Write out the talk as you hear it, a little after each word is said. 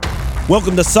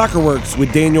Welcome to Soccer Works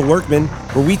with Daniel Workman,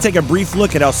 where we take a brief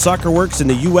look at how soccer works in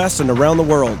the U.S. and around the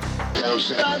world. 3, 2,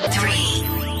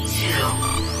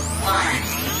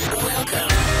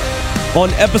 1. On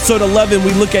episode 11,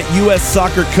 we look at U.S.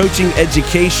 soccer coaching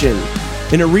education.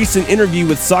 In a recent interview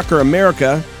with Soccer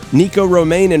America, Nico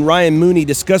Romain and Ryan Mooney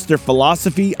discussed their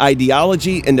philosophy,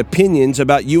 ideology, and opinions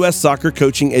about U.S. soccer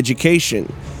coaching education.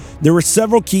 There were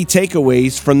several key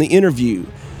takeaways from the interview.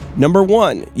 Number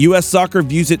 1, U.S. Soccer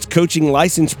views its coaching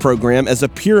license program as a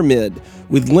pyramid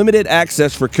with limited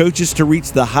access for coaches to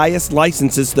reach the highest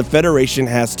licenses the Federation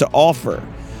has to offer.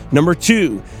 Number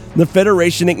 2, the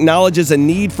Federation acknowledges a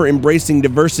need for embracing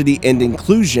diversity and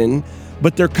inclusion,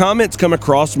 but their comments come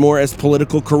across more as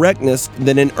political correctness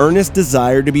than an earnest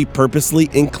desire to be purposely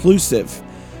inclusive.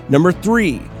 Number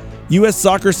 3, U.S.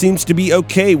 Soccer seems to be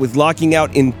okay with locking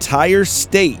out entire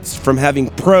states from having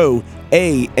pro,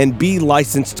 A, and B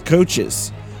licensed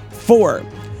coaches. 4,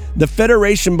 the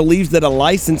Federation believes that a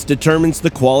license determines the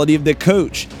quality of the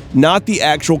coach, not the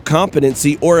actual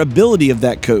competency or ability of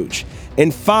that coach.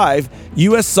 And 5,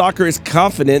 U.S. Soccer is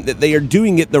confident that they are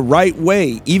doing it the right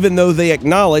way, even though they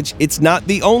acknowledge it's not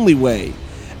the only way.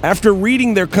 After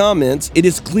reading their comments, it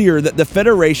is clear that the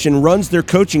Federation runs their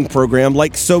coaching program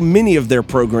like so many of their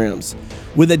programs,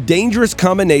 with a dangerous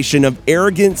combination of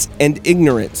arrogance and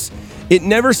ignorance. It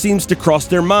never seems to cross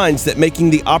their minds that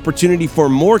making the opportunity for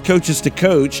more coaches to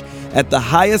coach at the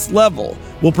highest level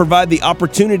will provide the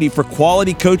opportunity for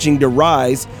quality coaching to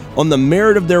rise on the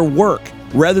merit of their work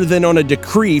rather than on a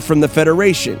decree from the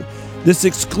Federation. This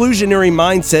exclusionary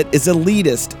mindset is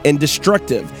elitist and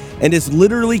destructive and is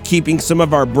literally keeping some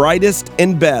of our brightest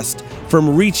and best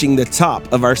from reaching the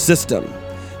top of our system.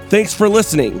 Thanks for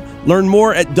listening. Learn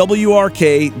more at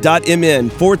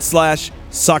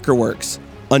wrk.mn/soccerworks.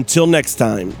 Until next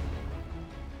time.